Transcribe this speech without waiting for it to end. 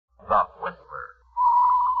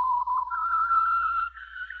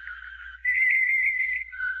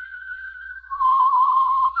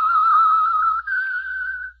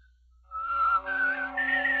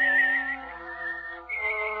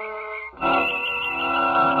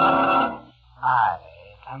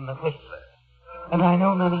am the Whistler, and I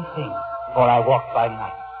know many things, for I walk by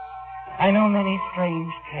night. I know many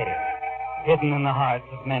strange tales, hidden in the hearts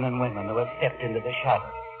of men and women who have stepped into the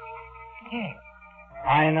shadows. Yes,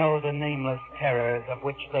 I know the nameless terrors of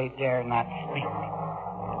which they dare not speak.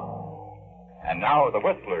 And now the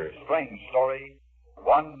Whistler's strange story,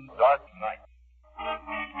 One Dark Night.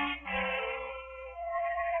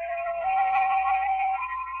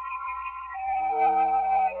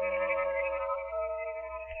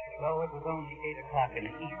 Though it was only 8 o'clock in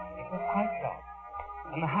the evening, it was quite dark,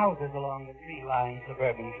 and the houses along the tree-lined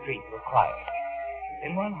suburban street were quiet.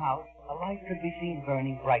 In one house, a light could be seen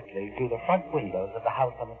burning brightly through the front windows of the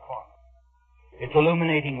house on the corner, its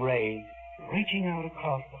illuminating rays reaching out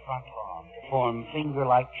across the front lawn to form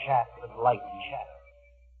finger-like shafts of light and shadow.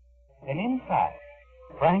 And inside,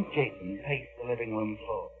 Frank Jason paced the living room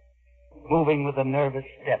floor, moving with the nervous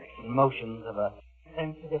steps and motions of a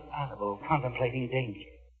sensitive animal contemplating danger.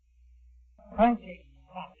 Frank Jason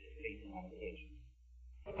stopped his pacing on occasion,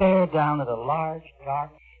 stared down at a large,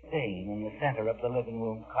 dark stain in the center of the living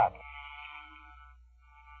room carpet.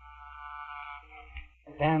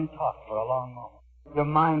 Dan talked for a long moment, your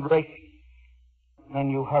mind racing. Then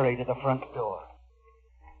you hurry to the front door.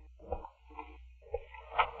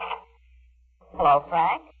 Hello,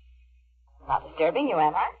 Frank. Not disturbing you,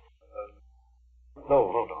 am I?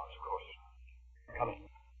 No, Doris, of course. Come in.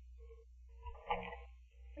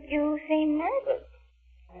 You seem nervous.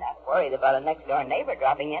 You're not worried about a next-door neighbor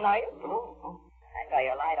dropping in, are you? No. I saw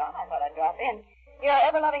your light on. I thought I'd drop in. Your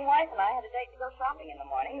ever-loving wife and I had a date to go shopping in the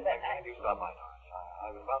morning, but... Can't you stop by, Doris?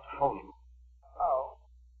 I was about to phone you. Oh.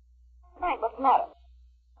 Frank, what's the matter?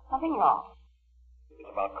 Nothing wrong.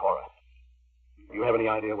 It's about Cora. Do you have any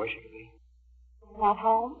idea where she could be? Not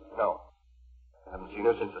home? No. I haven't seen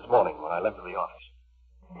her since this morning when I left for the office.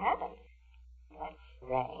 You haven't? That's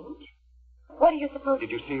strange. What do you suppose...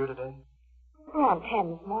 Did you see her today? Around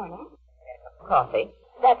 10 this morning. Coffee.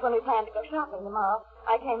 That's when we planned to go shopping tomorrow.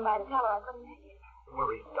 I came by to tell her I couldn't make it.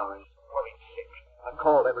 Worried, Doris. Worried sick. I've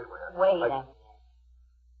called everywhere. Wait a minute.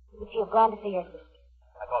 Would she have gone to see her sister?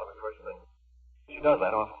 I thought of it first thing. She does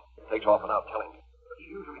that often. It takes off without telling me. But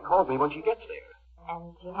she usually calls me when she gets there.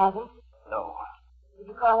 And she hasn't? No.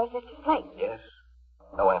 Did you call her sister's place? Yes.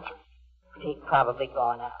 No answer. She's probably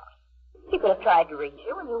gone out. She could have tried to reach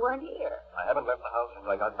you when you weren't here. I haven't left the house since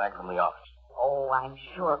I got back from the office. Oh, I'm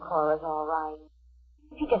sure Cora's all right.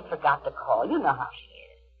 She just forgot to call. You know how she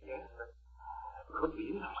is. Yes, that could be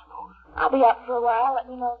it, I suppose. I'll be up for a while. Let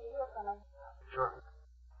me know if you hear from her. Sure.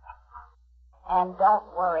 And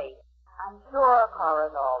don't worry. I'm sure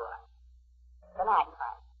Cora's all right. Good night,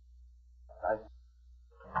 Frank.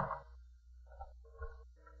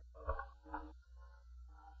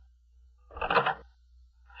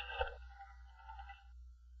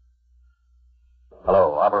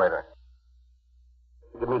 Hello, operator.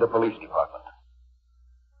 Give me the police department.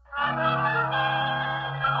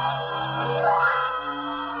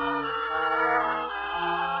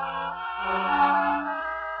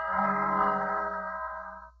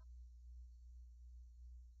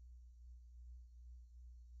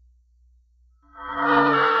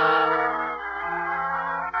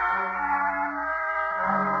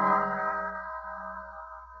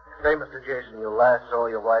 Say, Mr. Jason, you last saw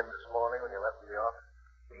your wife this morning when you left the office?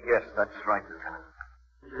 Yes, that's right, Lieutenant.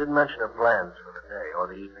 She didn't mention her plans for the day or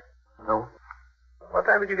the evening. No? What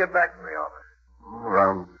time did you get back from the office?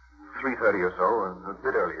 Around 3:30 or so, and a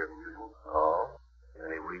bit earlier than usual. Oh?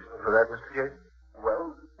 Any reason for that, Mr. Jason?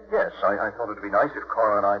 Well, yes, I thought it'd be nice if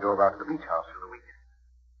Cora and I drove out to the beach house for the weekend.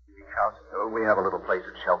 Beach house? We have a little place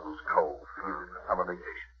at Shelton's Cove for summer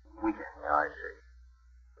vacation. Weekend. Yeah, I see.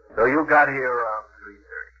 So you got here around 3:30.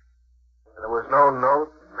 And there was no note,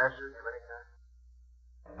 message of any kind?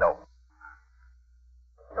 No.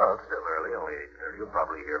 Well, it's still early, only 8:30. You'll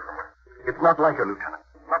probably hear from her. It's not like her, Lieutenant.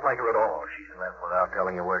 Not like her at all. She's left without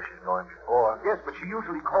telling you where she's going before. Yes, but she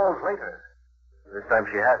usually calls later. This time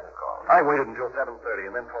she hasn't called. I waited until 7:30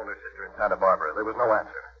 and then phoned her sister in Santa Barbara. There was no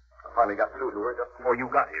answer. I finally got through to her just before you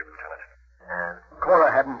got here, Lieutenant. And? Cora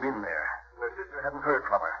hadn't been there. Her sister hadn't heard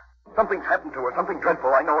from her. Something's happened to her. Something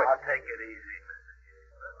dreadful. I know it. I'll take it easy, Mr.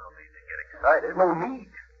 Jason. There's no need to get excited. No need.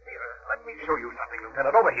 Here, let me show you something,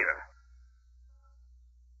 Lieutenant. Over here.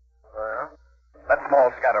 Well? That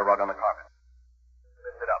small scatter rug on the carpet.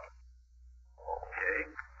 Lift it up. Okay.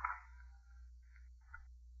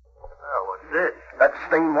 Well, what's this? That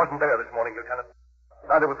stain wasn't there this morning, Lieutenant.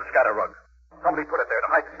 Neither was the scatter rug. Somebody put it there to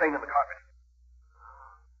hide the stain in the carpet.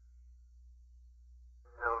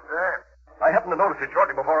 Well, then. I happened to notice it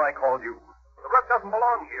shortly before I called you. The rug doesn't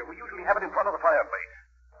belong here. We usually have it in front of the fireplace.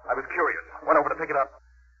 I was curious. Went over to pick it up.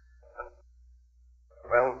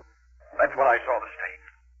 Well, when I saw the stain.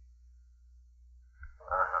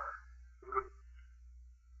 Uh-huh.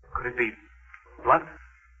 Could it be blood?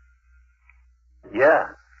 Yeah,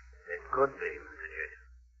 it could be, Mr. Jason.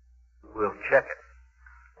 We'll check it.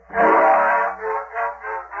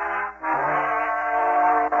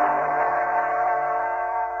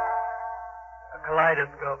 A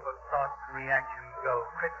kaleidoscope of thoughts and reactions go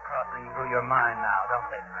crisscrossing through your mind now, don't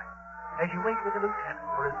they, Frank? As you wait with the lieutenant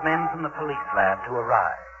for his men from the police lab to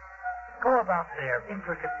arrive. Go about their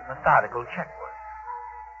intricate, methodical check work.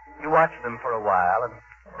 You watch them for a while and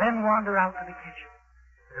then wander out to the kitchen.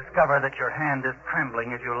 Discover that your hand is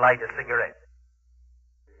trembling as you light a cigarette.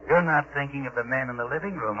 You're not thinking of the men in the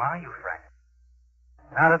living room, are you, Frank?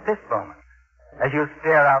 Not at this moment, as you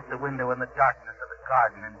stare out the window in the darkness of the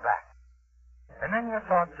garden and back. And then your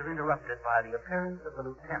thoughts are interrupted by the appearance of the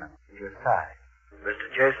lieutenant at your side.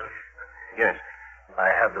 Mr. Jason? Yes.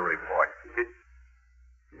 I have the report.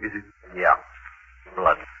 Is it? Yeah.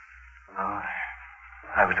 Blood. Oh,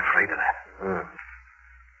 I was afraid of that.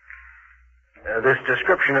 This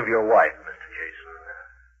description of your wife, Mr.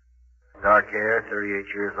 Jason. Dark hair, 38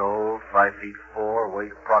 years old, 5 feet 4,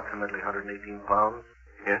 weight approximately 118 pounds.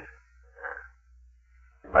 Yes?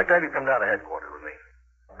 I'd like to have you come down to headquarters with me.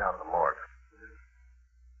 Down to the morgue.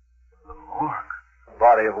 The morgue?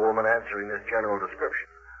 Body of a woman answering this general description.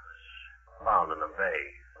 Found in the bay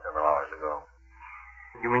several hours ago.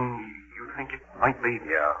 You mean you think it might be?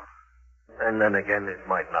 Yeah. And then again, it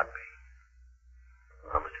might not be.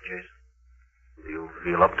 Now, Mr. Jason, do you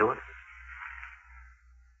feel up to it?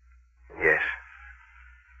 Yes.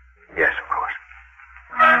 Yes, of course.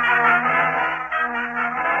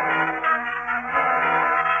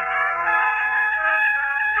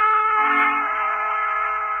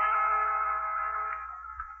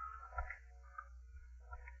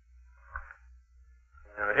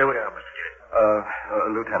 Here we are, Mr. Jason.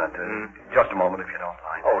 Lieutenant, just a moment if you don't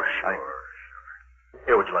mind. Oh, sure.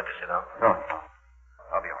 Here, would you like to sit down? No.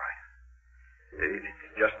 I'll be all right.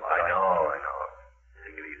 Just I know.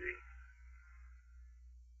 Take it easy.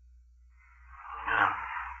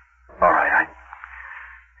 All right,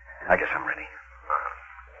 I guess I'm ready.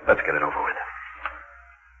 Let's get it over with.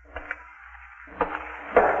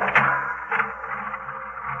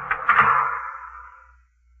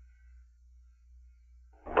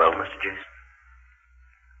 Well, Mr. Jason?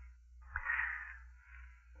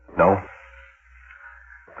 No.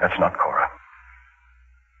 That's not Cora.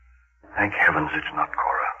 Thank heavens it's not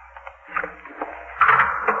Cora.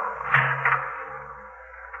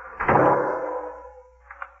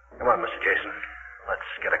 Come on, Mr. Jason. Let's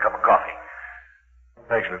get a cup of coffee.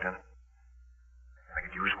 Thanks, Lieutenant. I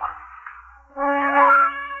could use one.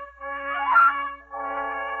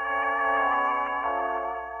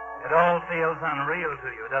 It all feels unreal to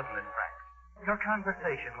you, doesn't it, Frank? Your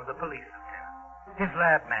conversation with the police lieutenant, his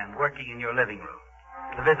lab man working in your living room,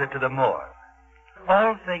 the visit to the morgue.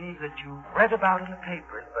 All things that you read about in the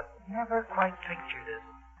papers, but never quite pictured as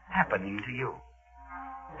happening to you.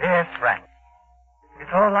 Yes, Frank.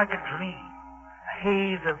 It's all like a dream, a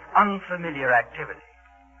haze of unfamiliar activity,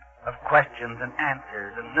 of questions and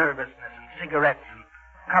answers and nervousness and cigarettes and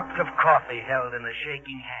cups of coffee held in a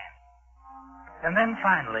shaking hand. And then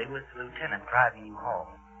finally, with the lieutenant driving you home,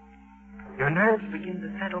 your nerves begin to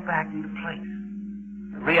settle back into place.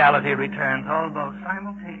 Reality returns almost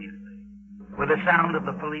simultaneously with the sound of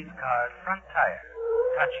the police car's front tire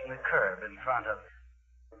touching the curb in front of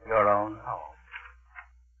your own home.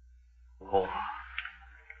 Oh.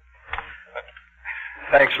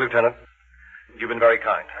 Thanks, Lieutenant. You've been very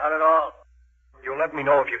kind. Not at all. You'll let me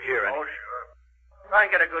know if you hear anything. Oh, sure. Try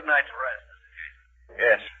and get a good night's rest, Mr. Jason.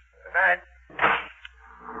 Yes. Good night.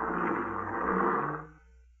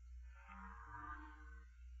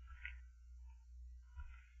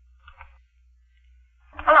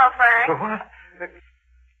 Hello, Frank. What?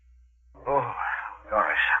 Oh,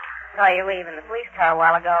 Doris. Saw you leaving the police car a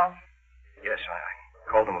while ago. Yes, I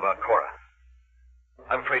called them about Cora.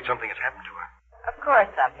 I'm afraid something has happened to her. Of course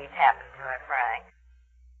something's happened to her, Frank.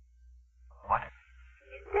 What?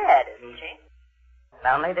 She's dead, isn't she?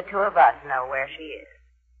 Only the two of us know where she is.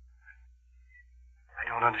 I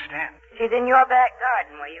don't understand. She's in your back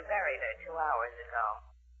garden where you buried her 2 hours ago.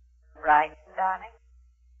 Right, darling?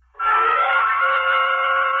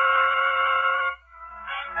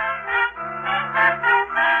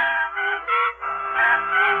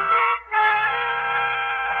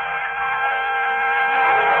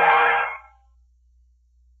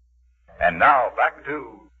 And now back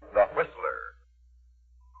to The Whistler.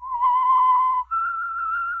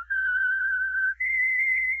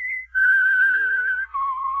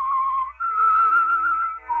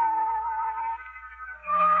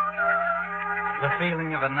 The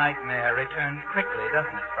feeling of a nightmare returns quickly,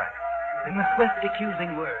 doesn't it, Frank? In the swift,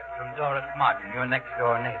 accusing words from Doris Martin, your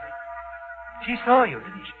next-door neighbor. She saw you,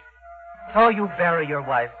 didn't she? Saw you bury your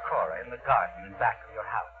wife, Cora, in the garden in back of your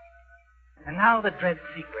house. And now the dread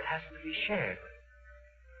secret has to be shared with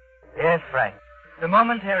you. Yes, Frank. The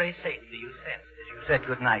momentary safety you sensed as you said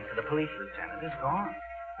goodnight to the police lieutenant is gone.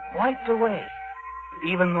 Wiped away.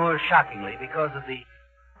 Even more shockingly because of the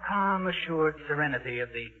calm, assured serenity of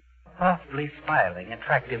the softly smiling,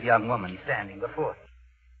 attractive young woman standing before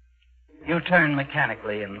you. You turn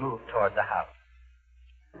mechanically and move toward the house.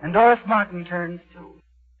 And Doris Martin turns too,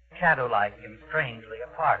 shadow-like and strangely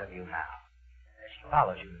a part of you now, as she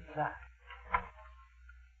follows you inside.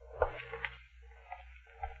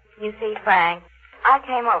 You see, Frank, I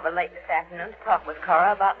came over late this afternoon to talk with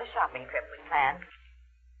Cora about the shopping trip we planned.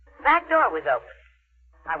 The back door was open.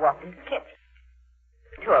 I walked into the kitchen.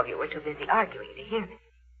 The two of you were too busy arguing to hear me.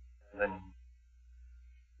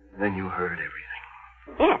 Then you heard everything.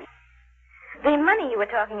 Yes. The money you were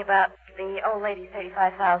talking about, the old lady's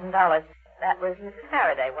 $35,000, that was Mrs.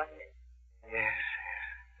 Faraday, wasn't it? Yes.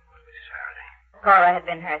 It was Mrs. Faraday. Cora had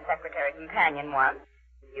been her secretary companion once.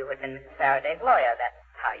 You had been Mrs. Faraday's lawyer. That's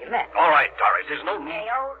how you met. All right, Doris, there's no need.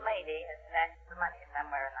 The old lady has stashed the money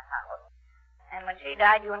somewhere in the house. And when she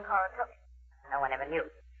died, you and Cora took it. No one ever knew.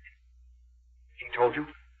 She told you?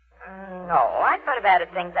 No, I sort of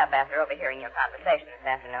added things up after overhearing your conversation this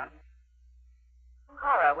afternoon.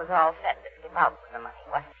 Cora was all set to skip out with the money,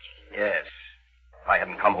 wasn't she? Yes. If I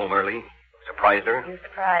hadn't come home early, surprised her. You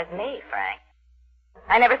surprised me, Frank.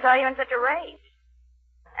 I never saw you in such a rage.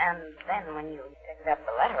 And then when you picked up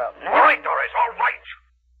the letter opener... All right, Doris, all right.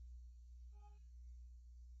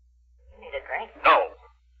 You need a drink? No.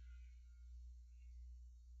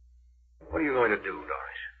 What are you going to do,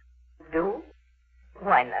 Doris? Do?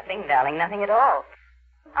 Why, nothing, darling, nothing at all.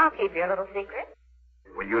 I'll keep your little secret.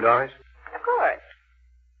 Will you, Doris? Of course.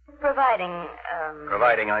 Providing,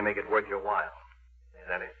 Providing I make it worth your while. Is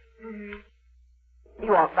that it? Mm-hmm.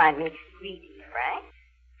 You won't find me greedy, Frank.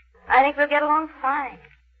 I think we'll get along fine.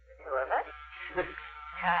 The two of us.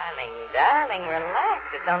 Darling, relax.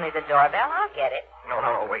 It's only the doorbell. I'll get it.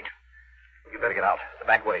 No, wait. You better get out. The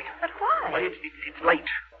back way. But why? Well, it's late.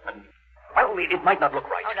 And, well, it might not look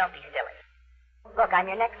right. Oh, don't be silly. Look, I'm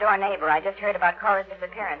your next-door neighbor. I just heard about Cora's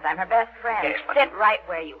disappearance. I'm her best friend. Yes, but... Sit right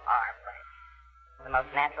where you are, Frank. It's the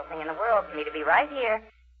most natural thing in the world for me to be right here,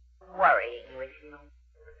 worrying with you.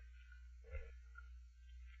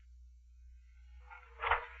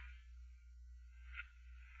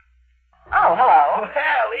 Oh, hello.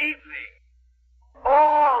 Well, evening.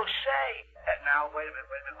 Oh, say. Now, wait a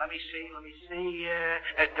minute. Let me see.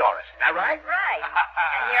 Doris, is that right? Right.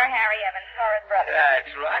 And you're Harry Evans, Cora's brother.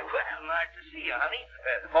 That's right. Well, nice to see you, honey.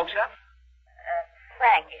 The folks up?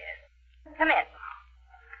 Frank is. Come in.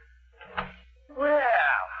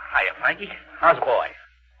 Well, hiya, Frankie. How's the boy?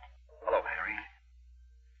 Hello, Harry.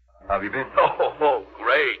 How have you been? Oh,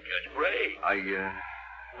 great. Just great. I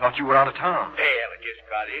thought you were out of town. Well, I just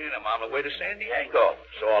got in. I'm on the way to San Diego.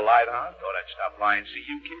 Saw a light on. Thought I'd stop by and see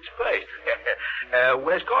you kids first.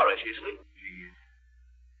 Where's Cora? She asleep?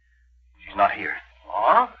 She's not here.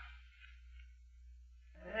 Huh?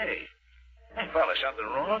 Hey, fella, something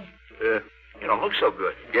wrong? You don't look so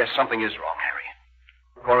good. Yes, something is wrong,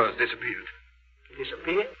 Harry. Cora's disappeared.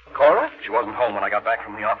 Disappeared? Cora? She wasn't home when I got back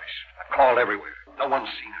from the office. I called everywhere. No one's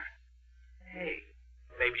seen her. Hey,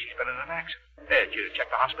 maybe she's been in an accident. Did you check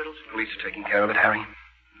the hospitals? Police are taking care of it, Harry.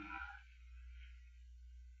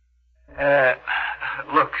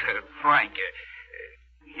 Look, Frank,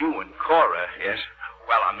 you and Cora... Yes?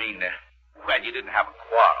 Well, I mean, you didn't have a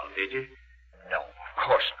quarrel, did you? No, of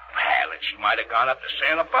course not. Well, and she might have gone up to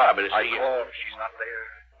Santa Barbara to see you. I called. She's not there.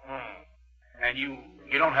 And you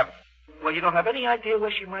don't have... Well, you don't have any idea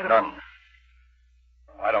where she might have... None.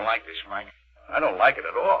 I don't like this, Frank. I don't like it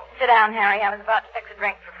at all. Sit down, Harry. I was about to fix a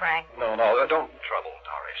drink for Frank. No, don't trouble,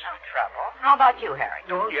 Doris. No trouble. How about you, Harry?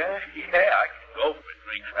 Oh, yeah, I can go for a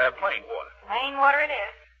drink. Plain water. Plain water it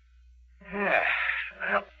is. Yeah.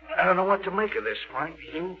 Well, I don't know what to make of this, Frank.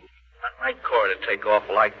 I'd like Cora to take off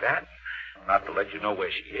like that. Not to let you know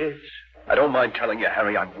where she is. I don't mind telling you,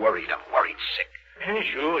 Harry, I'm worried. I'm worried sick. Yeah,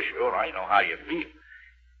 sure. I know how you feel.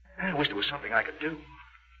 I wish there was something I could do.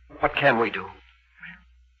 What can we do?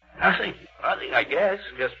 Nothing, I guess.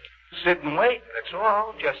 Just sit and wait, that's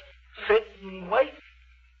all. Just sit and wait.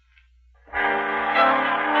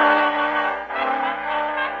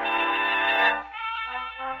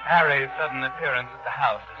 Harry's sudden appearance at the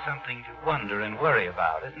house is something to wonder and worry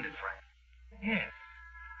about, isn't it, Frank? Yes.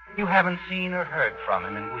 You haven't seen or heard from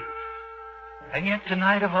him in weeks. And yet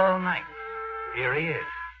tonight of all nights, here he is,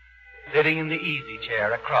 sitting in the easy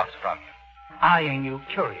chair across from you, eyeing you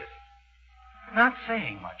curiously, not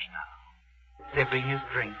saying much now, sipping his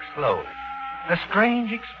drink slowly, a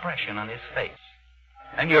strange expression on his face.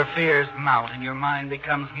 And your fears mount and your mind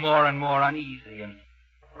becomes more and more uneasy and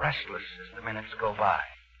restless as the minutes go by.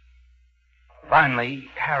 Finally,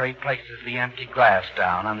 Harry places the empty glass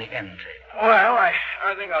down on the end table. Well, I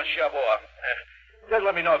think I'll shove off. Just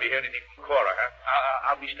let me know if you hear anything from Cora, huh?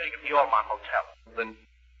 I'll be staying at the Ormond Hotel.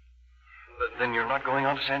 Then you're not going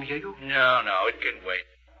on to San Diego? No, it can wait.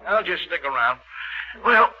 I'll just stick around.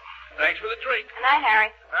 Well, thanks for the drink. Good night,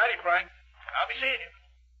 Harry. Nighty, Frank. I'll be seeing you.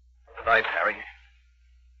 Good night, Harry.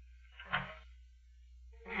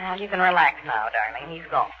 Well, you can relax now, darling. He's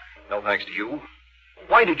gone. No thanks to you.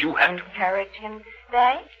 Why did you have to... Encourage him to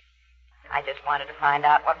stay? I just wanted to find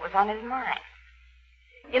out what was on his mind.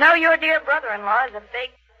 You know, your dear brother-in-law is a big,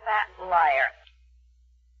 fat liar.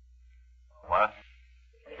 What?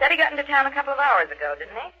 He said he got into town a couple of hours ago,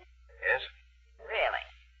 didn't he? Yes? Really?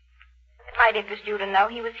 It might interest you to know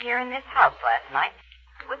he was here in this house last night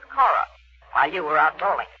with Cora while you were out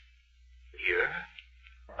bowling. Here?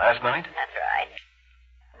 Last night? That's right.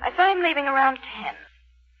 I saw him leaving around 10.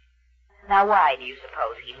 Now, why do you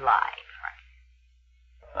suppose he lied, Frank?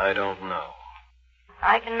 I don't know.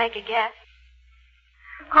 I can make a guess.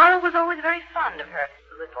 Cora was always very fond of her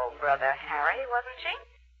little brother, Harry, wasn't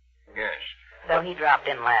she? Yes. So he dropped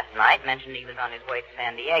in last night, mentioned he was on his way to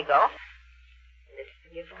San Diego. This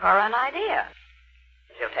gives Cora an idea.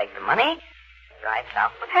 She'll take the money, drive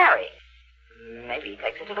south with Harry. Maybe he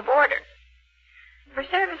takes her to the border. For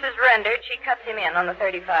services rendered, she cuts him in on the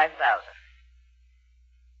 $35,000.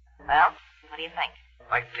 Well, what do you think?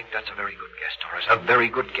 I think that's a very good guess, Doris. A very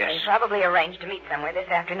good guess. They probably arranged to meet somewhere this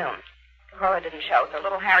afternoon. Cora didn't show, so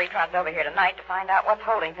little Harry trots over here tonight to find out what's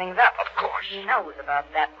holding things up. Of course. He knows about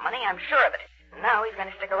that money, I'm sure of it. Now he's going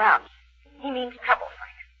to stick around. He means trouble,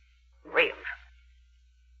 Frank. Real trouble.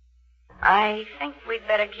 I think we'd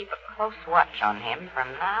better keep a close watch on him from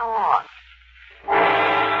now on.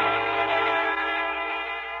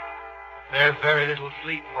 There's very little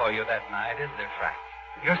sleep for you that night, is there, Frank?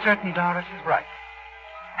 You're certain Doris is right.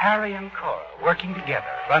 Harry and Cora working together,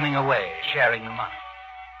 running away, sharing the money.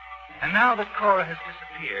 And now that Cora has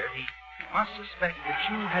disappeared, he must suspect that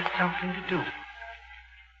you had something to do with it.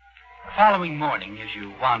 The following morning, as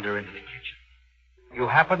you wander into the kitchen, you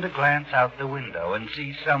happen to glance out the window and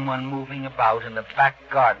see someone moving about in the back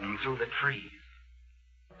garden through the trees.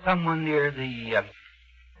 Someone near the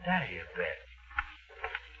dahlia bed.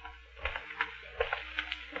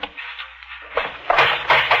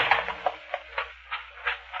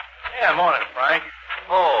 Yeah, morning, Frank.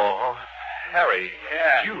 Oh, Harry.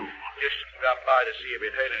 Yeah. You. Just dropped by to see if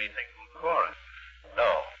you'd heard anything from Cora.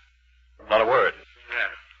 No. Not a word. Yeah.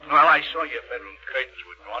 Well, I saw your bedroom curtains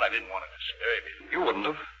were drawn. I didn't want to disturb you. You wouldn't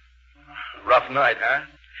have. Rough night, huh?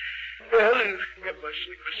 Well, I get my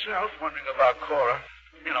sleep myself, wondering about Cora.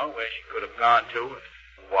 You know, where she could have gone to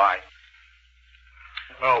and why.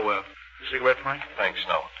 Oh, cigarette, Frank? Thanks,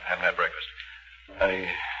 no. Haven't had breakfast. I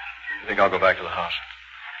think I'll go back to the house.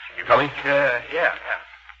 You coming? Yeah.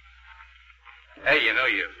 Hey, you know,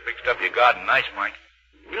 you fixed up your garden nice, Mike.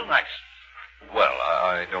 Real nice. Well,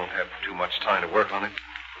 I don't have too much time to work on it.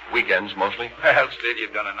 Weekends, mostly. Well, still,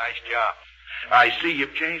 you've done a nice job. I see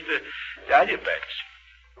you've changed the dahlia beds.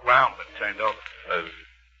 Ground been turned over.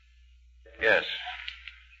 Yes.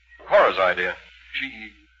 Cora's idea.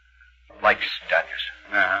 She likes dahlias.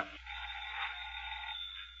 Uh-huh.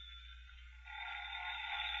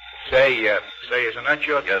 Say, isn't that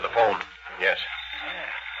your... Yeah, the phone. Yes.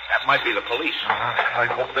 That might be the police. I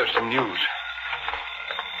hope there's some news.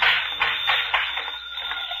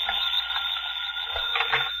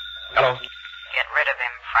 Hello? Get rid of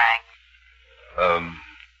him, Frank.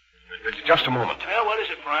 Just a moment. Well, what is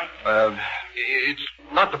it, Frank? It's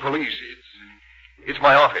not the police. It's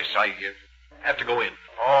my office. I have to go in.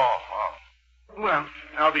 Oh. Well,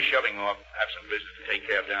 I'll be shoving off. Have some business to take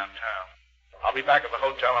care of downtown. I'll be back at the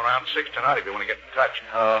hotel around 6 tonight if you want to get in touch.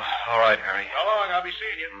 All right, Harry. So long. I'll be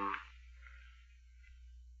seeing you.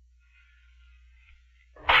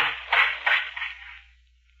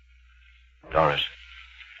 Doris,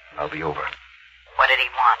 I'll be over. What did he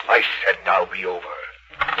want? I said I'll be over.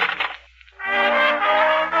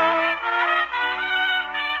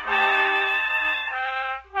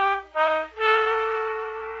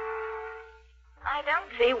 I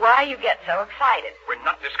don't see why you get so excited. We're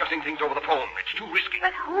not discussing things over the phone. It's too risky.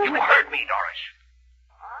 But who... You heard me, Doris.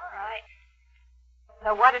 All right.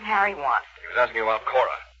 So what did Harry want? He was asking about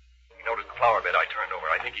Cora. He noticed the flower bed I turned over.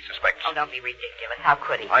 I think he suspects. Oh, don't be ridiculous. How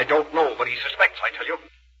could he? I don't know, but he suspects, I tell you.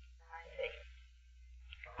 I see.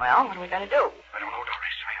 Well, what are we going to do? I don't know,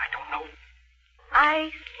 Doris. I don't know. I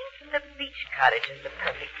think the beach cottage is the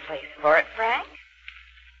perfect place for it, Frank.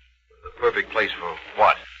 The perfect place for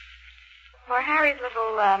what? For Harry's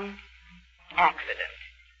little, accident.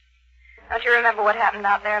 Don't you remember what happened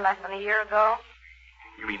out there less than a year ago?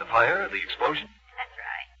 You mean the fire, the explosion? That's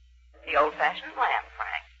right. The old-fashioned lamp,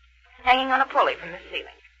 Frank. Hanging on a pulley from the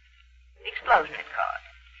ceiling. The explosion it caused.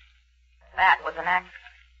 That was an accident.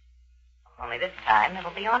 Only this time it'll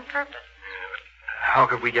be on purpose. How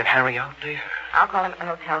could we get Harry out there? I'll call him at the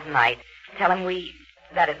hotel tonight. Tell him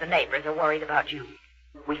that is, the neighbors are worried about you.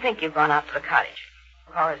 We think you've gone out to the cottage.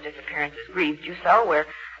 Cora's disappearance has grieved you so. We're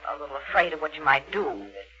a little afraid of what you might do.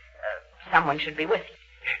 That someone should be with you.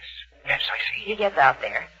 Yes, I see. He gets out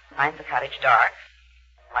there, finds the cottage dark,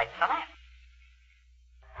 lights the lamp.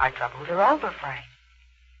 Our troubles are over, Frank.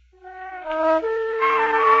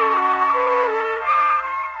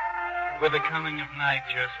 With the coming of night,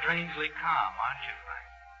 you're strangely calm, aren't you, Frank?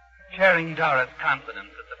 Sharing Dora's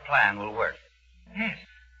confidence that the plan will work. Yes,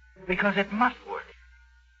 because it must work.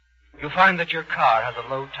 You find that your car has a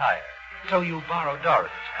low tire, so you borrow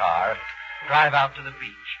Doris's car, drive out to the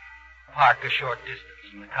beach, park a short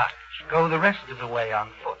distance from the cottage, go the rest of the way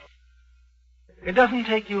on foot. It doesn't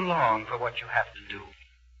take you long for what you have to do.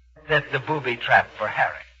 Set the booby trap for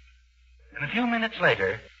Harry. And a few minutes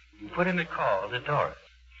later, you put in a call to Doris.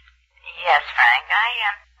 Yes, Frank.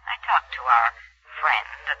 I talked to our friend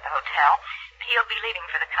at the hotel. He'll be leaving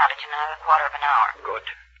for the cottage in another quarter of an hour. Good.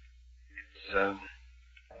 It's,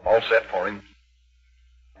 all set for him.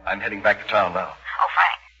 I'm heading back to town now. Oh,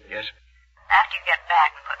 Frank. Yes? After you get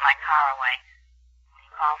back and put my car away, will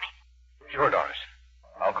you call me? Sure, Doris.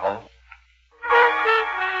 I'll call.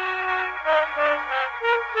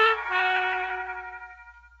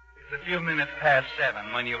 It's a few minutes past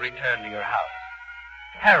 7 when you return to your house.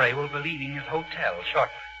 Harry will be leaving his hotel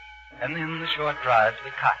shortly, and then the short drive to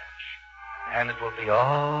the cottage, and it will be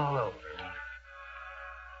all over.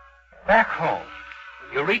 Back home,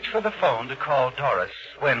 you reach for the phone to call Doris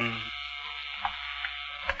when...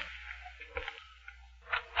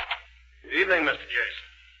 Evening, Mr. Jason.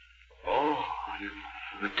 Oh,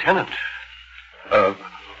 Lieutenant.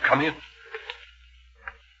 Come in.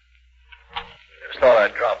 Just thought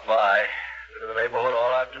I'd drop by. Been in the neighborhood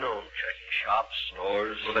all afternoon, checking shops,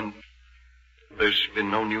 stores. Well, then, there's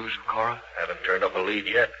been no news of Cora? Haven't turned up a lead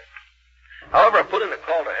yet. However, I put in a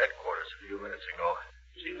call to headquarters a few minutes ago.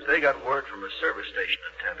 Seems they got word from a service station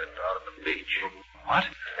attendant out at the beach. What?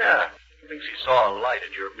 Yeah. Thinks he saw a light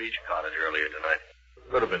at your beach cottage earlier tonight.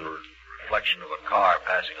 Could have been a reflection of a car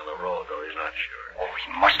passing on the road, though he's not sure. Oh,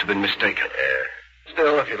 he must have been mistaken. Yeah.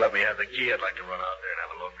 Still, if you'd let me have the key, I'd like to run out there and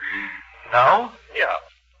have a look. Now? Yeah.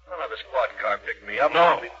 I'll have a squad car pick me up.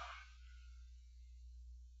 No.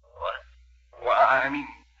 What? Well, I mean,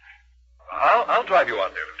 I'll drive you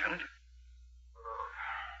out there, Lieutenant.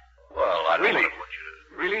 Well, I really want you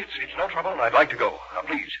to... Really? It's no trouble, and I'd like to go. Now,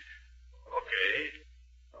 please. Okay.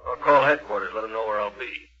 I'll call headquarters, let them know where I'll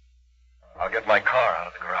be. I'll get my car out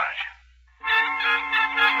of the garage.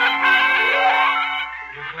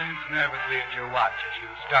 You glance nervously at your watch as you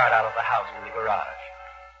start out of the house to the garage.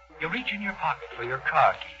 You reach in your pocket for your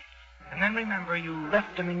car keys, and then remember you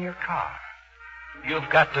left them in your car. You've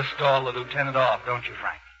got to stall the lieutenant off, don't you,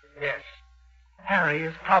 Frank? Yes. Harry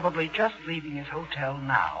is probably just leaving his hotel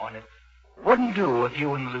now, and it wouldn't do if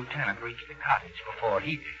you and the lieutenant reached the cottage before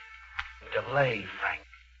he did. Delay, Frank.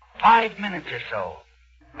 5 minutes or so.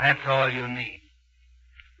 That's all you need.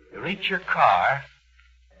 You reach your car,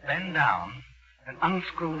 bend down, and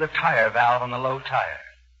unscrew the tire valve on the low tire.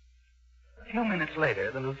 A few minutes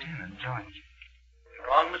later, the lieutenant joins you. You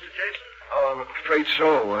wrong, Mr. Jason? Oh, I'm afraid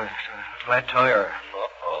so. It's a flat tire.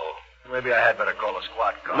 Uh-oh. Maybe I had better call a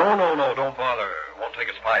squad car. No, don't bother. It won't take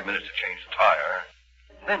us 5 minutes to change the tire.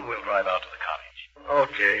 Then we'll drive out to the cottage.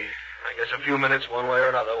 Okay. I guess a few minutes one way or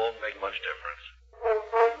another won't make much difference.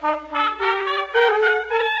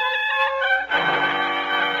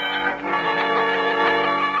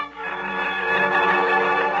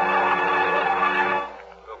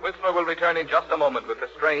 The Whistler will return in just a moment with the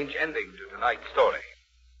strange ending to tonight's story.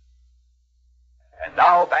 And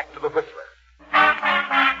now back to the Whistler.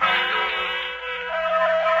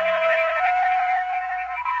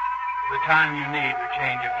 The time you need to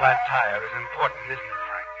change a flat tire is important, isn't it,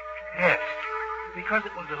 Frank? Yes, because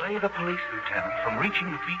it will delay the police lieutenant from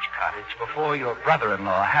reaching the beach cottage before your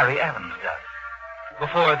brother-in-law, Harry Evans, does.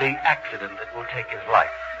 Before the accident that will take his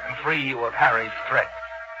life and free you of Harry's threat.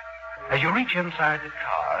 As you reach inside the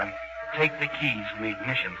car and take the keys from the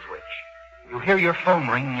ignition switch, you hear your phone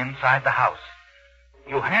ringing inside the house.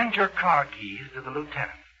 You hand your car keys to the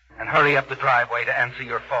lieutenant and hurry up the driveway to answer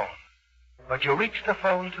your phone. But you reach the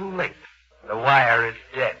phone too late. The wire is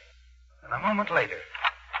dead. And a moment later...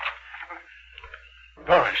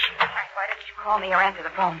 Doris. Frank, why didn't you call me or answer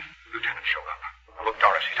the phone? Lieutenant showed up. Now, look,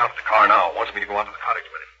 Doris, he's out of the car now. Wants me to go out to the cottage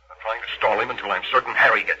with him. I'm trying to stall him until I'm certain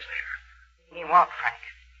Harry gets there. He won't, Frank.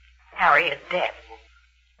 Harry is dead.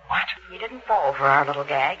 What? He didn't fall for our little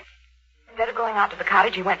gag. Instead of going out to the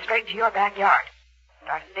cottage, he went straight to your backyard.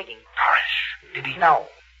 Started digging. Doris, did he... No.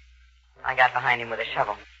 I got behind him with a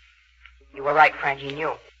shovel. You were right, Frank. He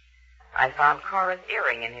knew. I found Cora's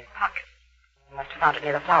earring in his pocket. He must have found it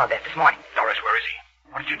near the flower bed this morning. Doris, where is he?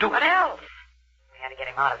 What did you do? What else? We had to get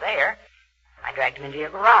him out of there. I dragged him into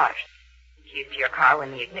your garage. The keys to your car were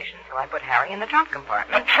in the ignition, so I put Harry in the trunk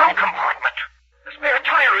compartment. The trunk compartment? The spare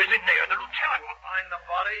tire is in there. The lieutenant will find the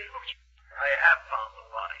body. I have found the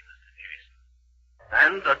body, Mr. Jason.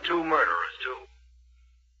 And the two murderers, too.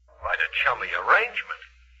 Quite a chummy arrangement.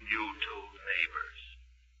 You two neighbors.